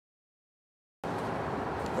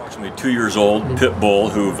Approximately 2 years old pit bull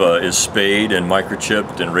who is spayed and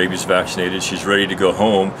microchipped and rabies vaccinated. She's ready to go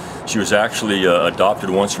home. She was actually adopted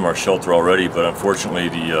once from our shelter already, but unfortunately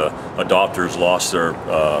the adopters lost their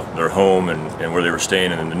home and where they were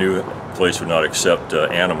staying, and the new place would not accept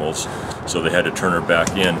animals, so they had to turn her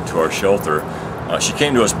back in to our shelter. She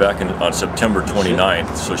came to us back on September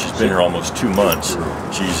 29th, so she's been here almost 2 months.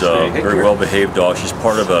 She's a very well-behaved dog. She's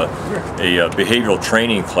part of a behavioral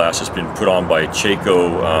training class that's been put on by Chaco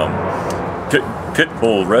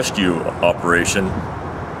pitbull rescue operation,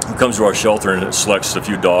 who comes to our shelter and selects a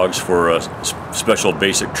few dogs for special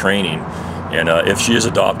basic training. And if she is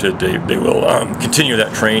adopted, they will continue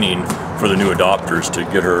that training for the new adopters to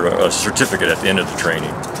get her a certificate at the end of the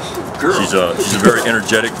training. She's a very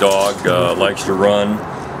energetic dog, likes to run,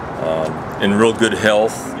 in real good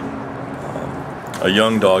health. A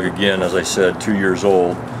young dog, again, as I said, 2 years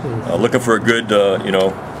old. Looking for a good,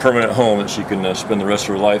 permanent home that she can spend the rest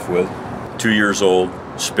of her life with. 2 years old,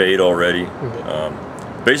 spayed already.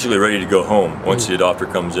 Basically ready to go home once the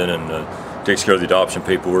adopter comes in and takes care of the adoption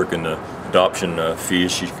paperwork and the adoption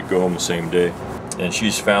fees. She could go home the same day. And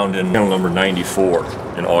she's found in kennel number 94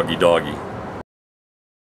 in Augie Doggy.